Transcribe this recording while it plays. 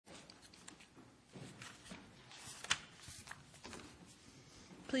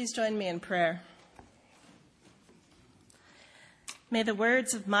Please join me in prayer. May the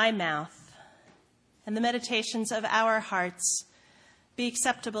words of my mouth and the meditations of our hearts be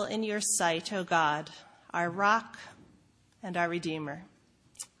acceptable in your sight, O God, our rock and our Redeemer.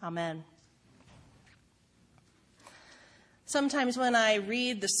 Amen. Sometimes when I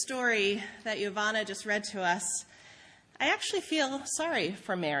read the story that Giovanna just read to us, I actually feel sorry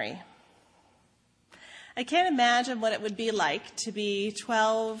for Mary. I can't imagine what it would be like to be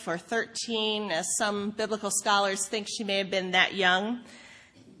 12 or 13, as some biblical scholars think she may have been that young,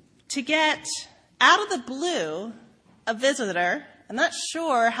 to get out of the blue a visitor. I'm not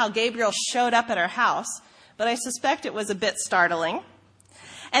sure how Gabriel showed up at her house, but I suspect it was a bit startling.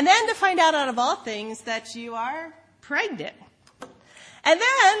 And then to find out of all things that you are pregnant. And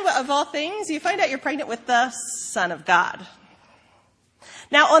then, of all things, you find out you're pregnant with the Son of God.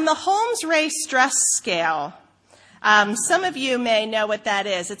 Now, on the Holmes-Rahe stress scale, some of you may know what that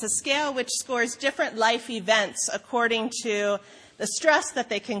is. It's a scale which scores different life events according to the stress that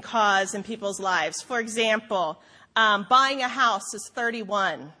they can cause in people's lives. For example, buying a house is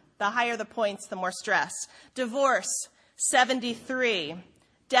 31. The higher the points, the more stress. Divorce, 73.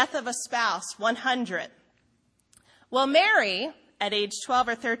 Death of a spouse, 100. Well, Mary, at age 12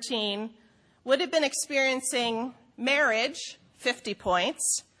 or 13, would have been experiencing marriage, 50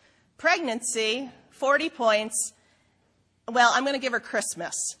 points, pregnancy, 40 points. Well, I'm going to give her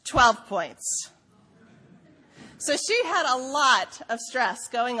Christmas, 12 points. So she had a lot of stress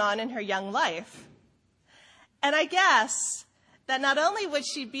going on in her young life. And I guess that not only would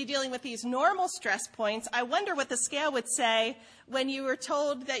she be dealing with these normal stress points, I wonder what the scale would say when you were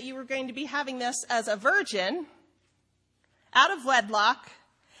told that you were going to be having this as a virgin, out of wedlock,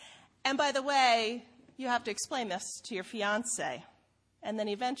 and by the way, you have to explain this to your fiancé, and then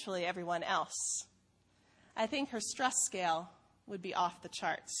eventually everyone else. I think her stress scale would be off the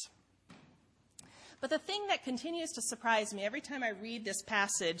charts. But the thing that continues to surprise me every time I read this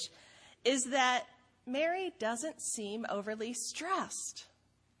passage is that Mary doesn't seem overly stressed.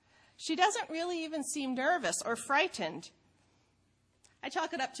 She doesn't really even seem nervous or frightened. I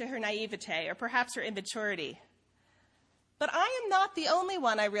chalk it up to her naivete or perhaps her immaturity. But I am not the only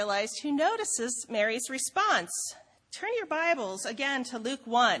one, I realized, who notices Mary's response. Turn your Bibles again to Luke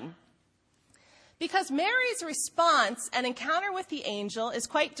 1. Because Mary's response and encounter with the angel is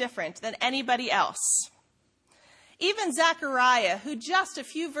quite different than anybody else. Even Zechariah, who just a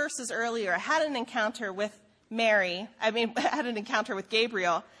few verses earlier had an encounter with Gabriel,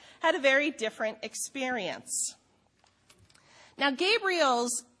 had a very different experience. Now,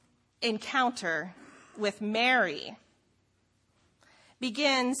 Gabriel's encounter with Mary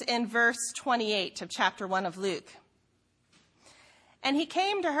begins in verse 28 of chapter 1 of Luke. And he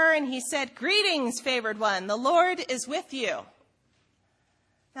came to her and he said, "Greetings, favored one, the Lord is with you."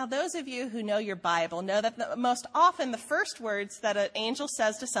 Now, those of you who know your Bible know that most often the first words that an angel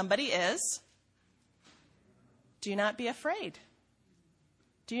says to somebody is, "Do not be afraid.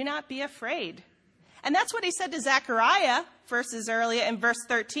 Do not be afraid." And that's what he said to Zechariah verses earlier in verse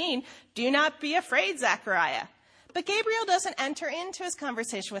 13. "Do not be afraid, Zechariah." But Gabriel doesn't enter into his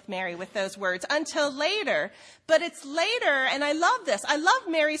conversation with Mary with those words until later. But it's later, and I love this. I love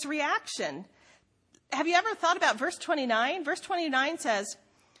Mary's reaction. Have you ever thought about verse 29? Verse 29 says,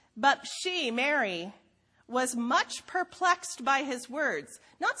 "But she, Mary, was much perplexed by his words."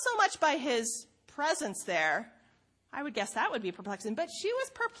 Not so much by his presence there. I would guess that would be perplexing. But she was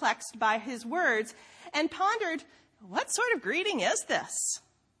perplexed by his words and pondered, what sort of greeting is this?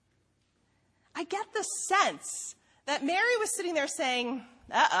 I get the sense that Mary was sitting there saying,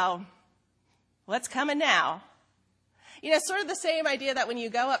 uh-oh, what's coming now? You know, sort of the same idea that when you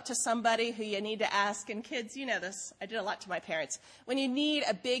go up to somebody who you need to ask, and kids, you know this, I did a lot to my parents, when you need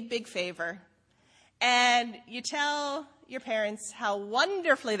a big, big favor, and you tell your parents how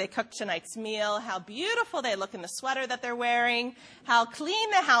wonderfully they cooked tonight's meal, how beautiful they look in the sweater that they're wearing, how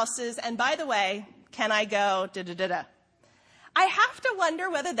clean the house is, and by the way, can I go, da-da-da-da. I have to wonder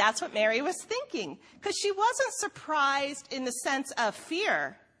whether that's what Mary was thinking, because she wasn't surprised in the sense of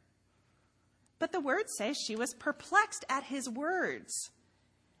fear. But the words say she was perplexed at his words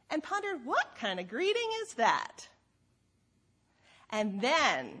and pondered, what kind of greeting is that? And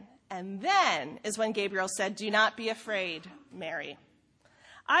then is when Gabriel said, "Do not be afraid, Mary."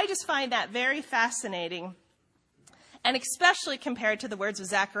 I just find that very fascinating, and especially compared to the words of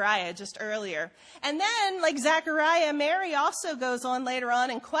Zechariah just earlier. And then, like Zechariah, Mary also goes on later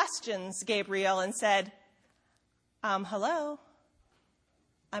on and questions Gabriel and said, hello,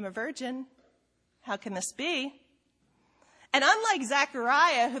 I'm a virgin. How can this be? And unlike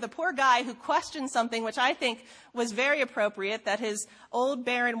Zechariah, who the poor guy who questioned something which I think was very appropriate, that his old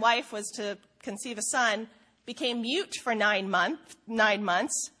barren wife was to conceive a son, became mute for 9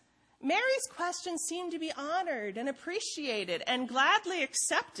 months, Mary's question seemed to be honored and appreciated and gladly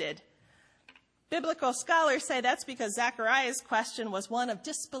accepted. Biblical scholars say that's because Zechariah's question was one of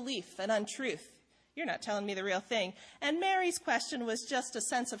disbelief and untruth. You're not telling me the real thing. And Mary's question was just a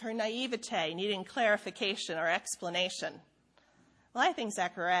sense of her naivete, needing clarification or explanation. Well, I think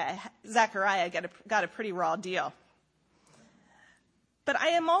Zechariah got a pretty raw deal. But I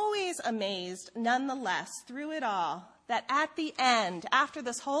am always amazed, nonetheless, through it all, that at the end, after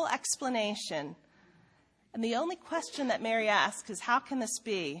this whole explanation, and the only question that Mary asks is, how can this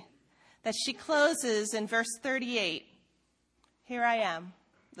be? That she closes in verse 38, "Here I am,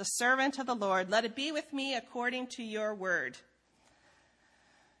 the servant of the Lord. Let it be with me according to your word."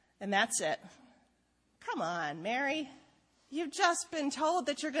 And that's it. Come on, Mary. You've just been told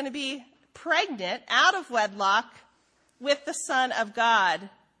that you're going to be pregnant out of wedlock with the Son of God.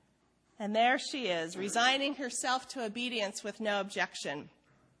 And there she is, resigning herself to obedience with no objection.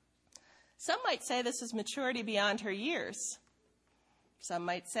 Some might say this is maturity beyond her years. Some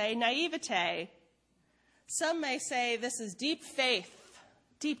might say naivete. Some may say this is deep faith,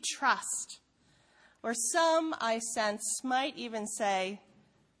 deep trust. Or some, I sense, might even say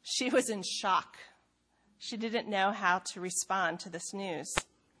she was in shock. She didn't know how to respond to this news.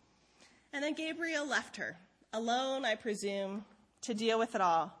 And then Gabriel left her, alone, I presume, to deal with it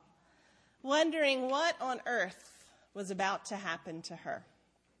all, wondering what on earth was about to happen to her.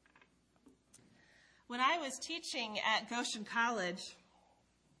 When I was teaching at Goshen College,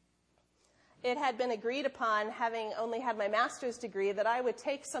 it had been agreed upon, having only had my master's degree, that I would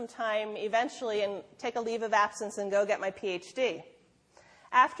take some time eventually and take a leave of absence and go get my PhD.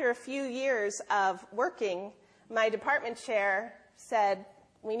 After a few years of working, my department chair said,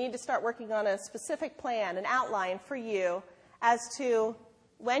 we need to start working on a specific plan, an outline for you as to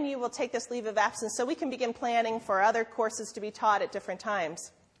when you will take this leave of absence so we can begin planning for other courses to be taught at different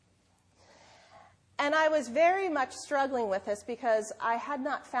times. And I was very much struggling with this because I had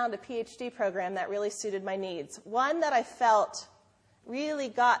not found a PhD program that really suited my needs, one that I felt really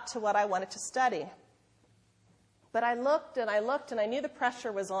got to what I wanted to study. But I looked and I looked and I knew the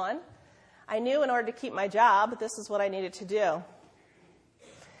pressure was on. I knew in order to keep my job, this is what I needed to do.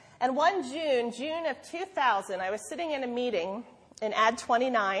 And one June of 2000, I was sitting in a meeting in Ad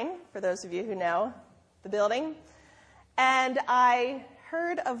 29, for those of you who know the building, and I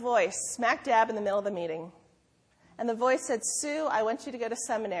heard a voice smack dab in the middle of the meeting. And the voice said, "Sue, I want you to go to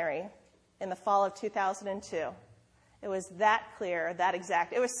seminary in the fall of 2002. It was that clear, that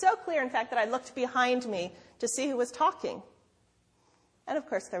exact. It was so clear, in fact, that I looked behind me to see who was talking. And, of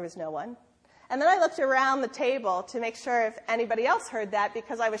course, there was no one. And then I looked around the table to make sure if anybody else heard that,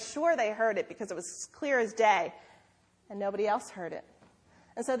 because I was sure they heard it because it was clear as day. And nobody else heard it.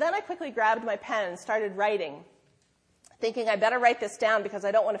 And so then I quickly grabbed my pen and started writing, thinking I better write this down because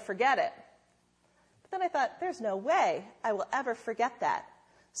I don't want to forget it. But then I thought, there's no way I will ever forget that.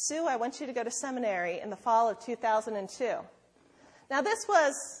 Sue, I want you to go to seminary in the fall of 2002. Now, this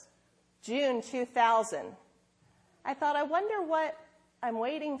was June 2000. I thought, I wonder what I'm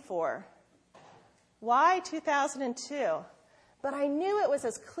waiting for. Why 2002? But I knew it was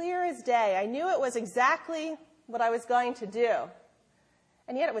as clear as day. I knew it was exactly what I was going to do.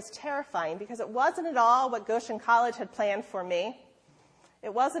 And yet it was terrifying because it wasn't at all what Goshen College had planned for me.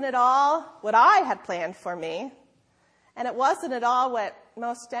 It wasn't at all what I had planned for me. And it wasn't at all what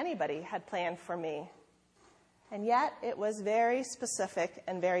most anybody had planned for me. And yet it was very specific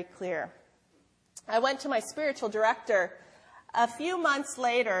and very clear. I went to my spiritual director. A few months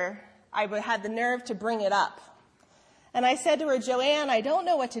later, I had the nerve to bring it up. And I said to her, Joanne, I don't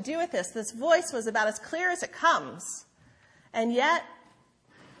know what to do with this. This voice was about as clear as it comes. And yet,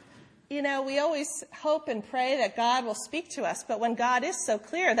 you know, we always hope and pray that God will speak to us. But when God is so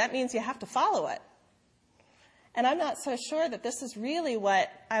clear, that means you have to follow it. And I'm not so sure that this is really what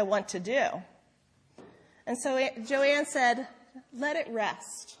I want to do. And so Joanne said, let it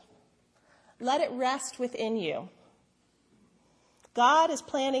rest. Let it rest within you. God is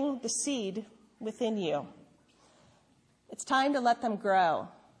planting the seed within you. It's time to let them grow,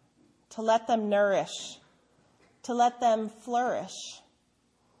 to let them nourish, to let them flourish.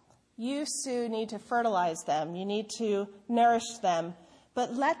 You, Sue, need to fertilize them. You need to nourish them.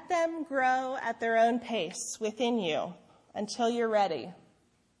 But let them grow at their own pace within you until you're ready.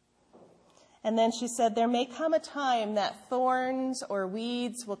 And then she said, there may come a time that thorns or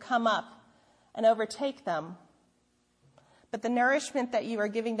weeds will come up and overtake them. But the nourishment that you are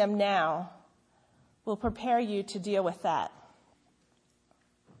giving them now will prepare you to deal with that.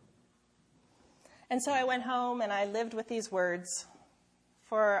 And so I went home and I lived with these words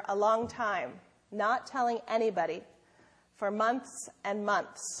for a long time, not telling anybody, for months and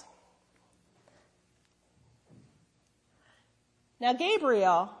months. Now,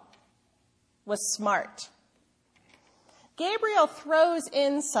 Gabriel was smart. Gabriel throws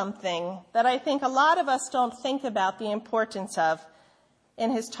in something that I think a lot of us don't think about the importance of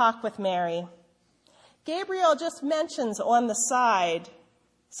in his talk with Mary. Gabriel just mentions on the side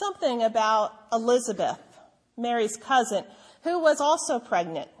something about Elizabeth, Mary's cousin, who was also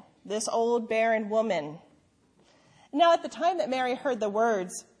pregnant, this old barren woman. Now, at the time that Mary heard the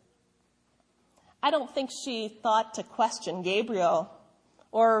words, I don't think she thought to question Gabriel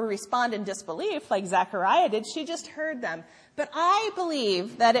or respond in disbelief like Zechariah did. She just heard them. But I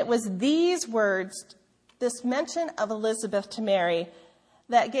believe that it was these words, this mention of Elizabeth to Mary,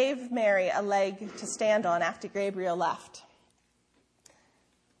 that gave Mary a leg to stand on after Gabriel left.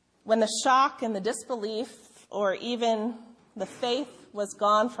 When the shock and the disbelief, or even the faith, was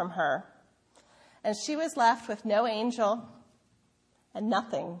gone from her, and she was left with no angel and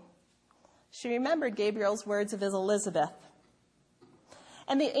nothing, she remembered Gabriel's words of his Elizabeth.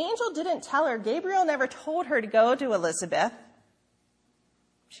 And the angel didn't tell her. Gabriel never told her to go to Elizabeth.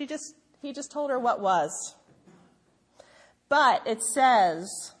 He just told her what was. But it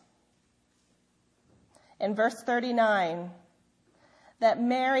says in verse 39 that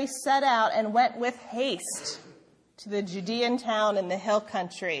Mary set out and went with haste to the Judean town in the hill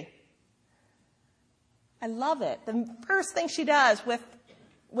country. I love it. The first thing she does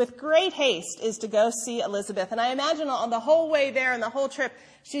with great haste is to go see Elizabeth. And I imagine on the whole way there and the whole trip,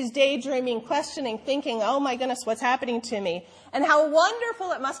 she's daydreaming, questioning, thinking, oh my goodness, what's happening to me? And how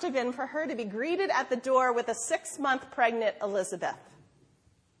wonderful it must have been for her to be greeted at the door with a 6-month pregnant Elizabeth.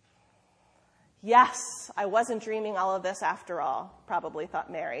 Yes, I wasn't dreaming all of this after all, probably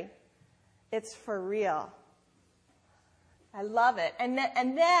thought Mary. It's for real. I love it. And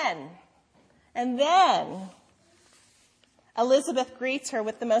then Elizabeth greets her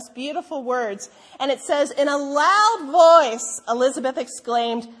with the most beautiful words. And it says, in a loud voice, Elizabeth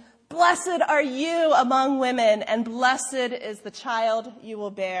exclaimed, "Blessed are you among women, and blessed is the child you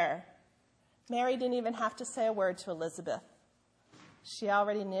will bear." Mary didn't even have to say a word to Elizabeth. She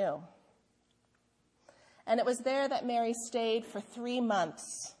already knew. And it was there that Mary stayed for 3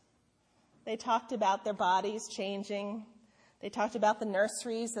 months. They talked about their bodies changing. They talked about the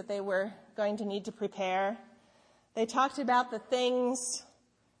nurseries that they were going to need to prepare. They talked about the things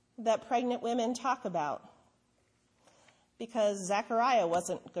that pregnant women talk about, because Zechariah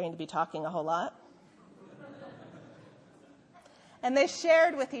wasn't going to be talking a whole lot. And they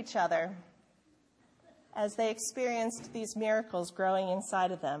shared with each other as they experienced these miracles growing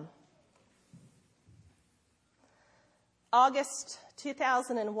inside of them. August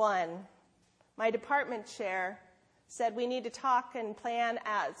 2001, my department chair said, we need to talk and plan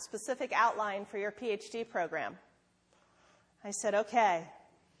a specific outline for your PhD program. I said, okay.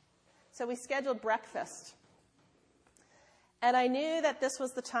 So we scheduled breakfast. And I knew that this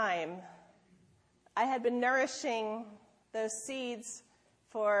was the time. I had been nourishing those seeds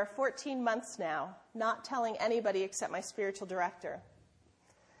for 14 months now, not telling anybody except my spiritual director.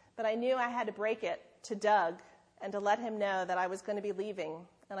 But I knew I had to break it to Doug and to let him know that I was going to be leaving,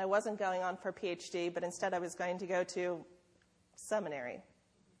 and I wasn't going on for a PhD, but instead I was going to go to seminary.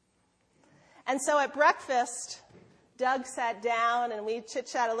 And so at breakfast, Doug sat down and we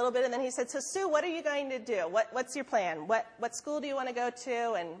chit-chat a little bit, and then he said, so Sue, what are you going to do? What's your plan? What school do you want to go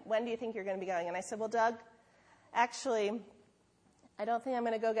to, and when do you think you're going to be going? And I said, well, Doug, actually, I don't think I'm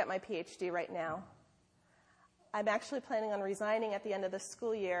going to go get my PhD right now. I'm actually planning on resigning at the end of the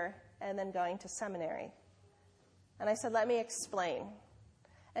school year and then going to seminary. And I said, let me explain.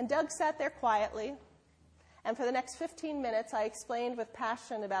 And Doug sat there quietly, and for the next 15 minutes, I explained with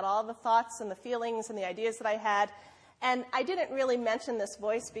passion about all the thoughts and the feelings and the ideas that I had. And I didn't really mention this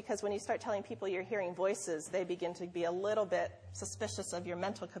voice because when you start telling people you're hearing voices, they begin to be a little bit suspicious of your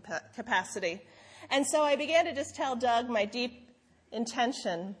mental capacity. And so I began to just tell Doug my deep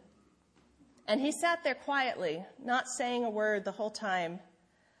intention. And he sat there quietly, not saying a word the whole time.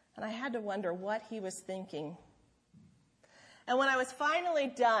 And I had to wonder what he was thinking. And when I was finally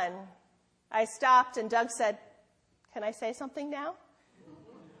done, I stopped and Doug said, can I say something now?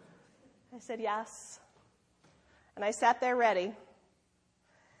 I said, yes. And I sat there ready.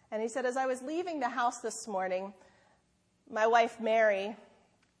 And he said, as I was leaving the house this morning, my wife, Mary,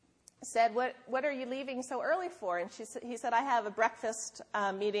 said, what are you leaving so early for? And he said, I have a breakfast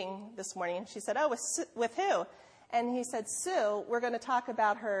meeting this morning. And she said, oh, with who? And he said, Sue, we're going to talk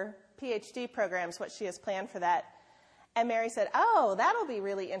about her PhD programs, what she has planned for that. And Mary said, "Oh, that'll be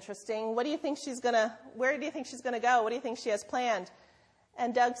really interesting. Where do you think she's going to go? What do you think she has planned?"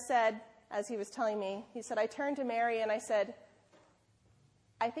 And Doug said, as he was telling me, he said, I turned to Mary and I said,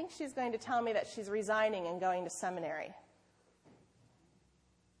 "I think she's going to tell me that she's resigning and going to seminary."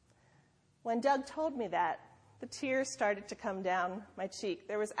 When Doug told me that, the tears started to come down my cheek.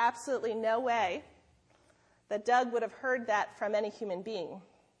 There was absolutely no way that Doug would have heard that from any human being.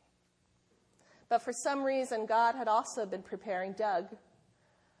 But for some reason, God had also been preparing Doug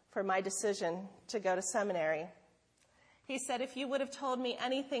for my decision to go to seminary. He said, "If you would have told me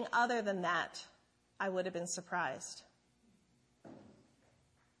anything other than that, I would have been surprised."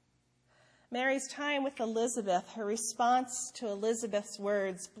 Mary's time with Elizabeth, her response to Elizabeth's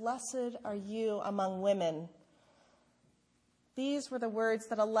words, "Blessed are you among women," these were the words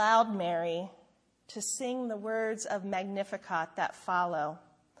that allowed Mary to sing the words of Magnificat that follow.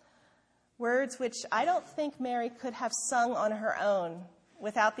 Words which I don't think Mary could have sung on her own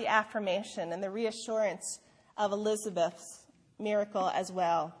without the affirmation and the reassurance of Elizabeth's miracle as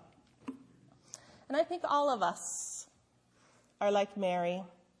well. And I think all of us are like Mary.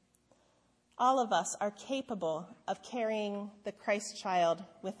 All of us are capable of carrying the Christ child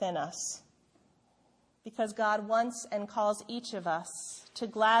within us, because God wants and calls each of us to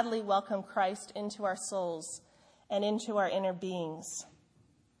gladly welcome Christ into our souls and into our inner beings.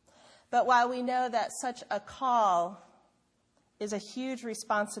 But while we know that such a call is a huge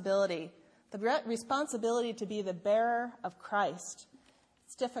responsibility, the responsibility to be the bearer of Christ,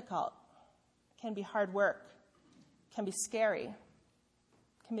 it's difficult, can be hard work, can be scary,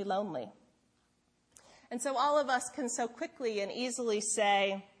 can be lonely. And so all of us can so quickly and easily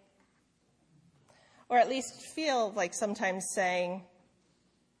say, or at least feel like sometimes saying,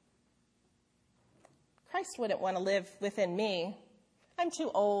 "Christ wouldn't want to live within me. I'm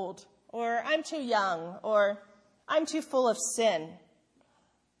too old, or I'm too young, or I'm too full of sin.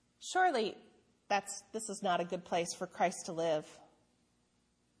 Surely this is not a good place for Christ to live."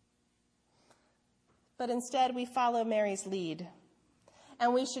 But instead we follow Mary's lead,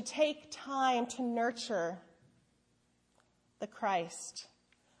 and we should take time to nurture the Christ.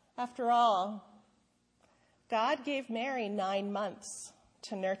 After all, God gave Mary 9 months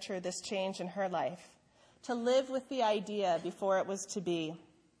to nurture this change in her life, to live with the idea before it was to be.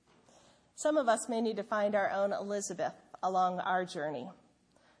 Some of us may need to find our own Elizabeth along our journey,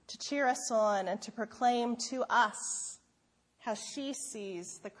 to cheer us on and to proclaim to us how she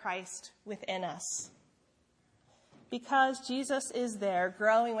sees the Christ within us. Because Jesus is there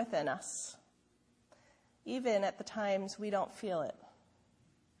growing within us, even at the times we don't feel it.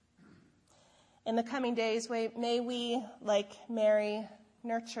 In the coming days, may we, like Mary,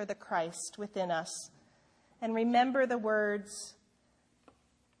 nurture the Christ within us and remember the words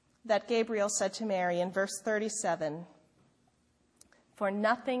that Gabriel said to Mary in verse 37, "For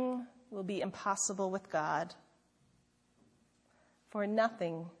nothing will be impossible with God." For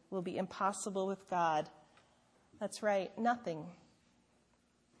nothing will be impossible with God. That's right, nothing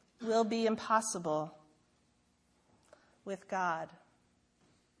will be impossible with God.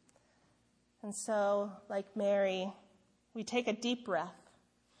 And so, like Mary, we take a deep breath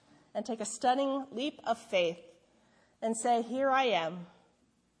and take a stunning leap of faith and say, "Here I am,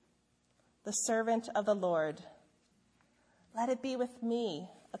 the servant of the Lord. Let it be with me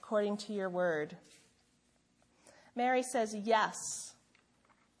according to your word." Mary says yes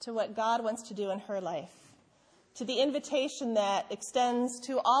to what God wants to do in her life, to the invitation that extends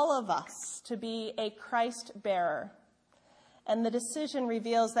to all of us to be a Christ bearer. And the decision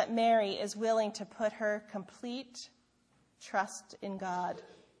reveals that Mary is willing to put her complete trust in God.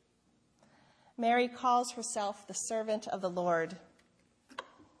 Mary calls herself the servant of the Lord,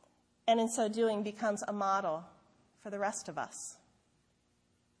 and in so doing becomes a model for the rest of us.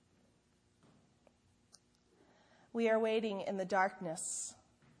 We are waiting in the darkness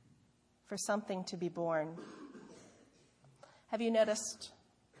for something to be born. Have you noticed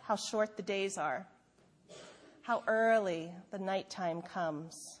how short the days are? How early the nighttime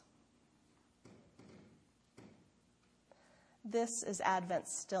comes? This is Advent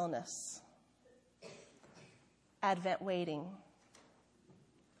stillness, Advent waiting,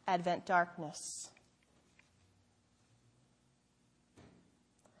 Advent darkness.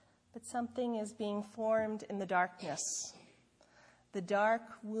 But something is being formed in the darkness, the dark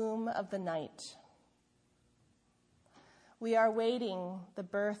womb of the night. We are waiting the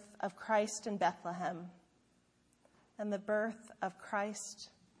birth of Christ in Bethlehem and the birth of Christ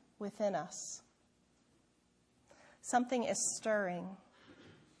within us. Something is stirring.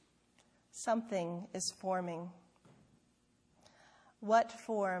 Something is forming. What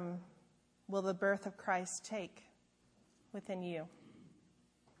form will the birth of Christ take? within you.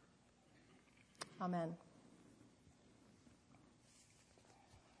 Amen.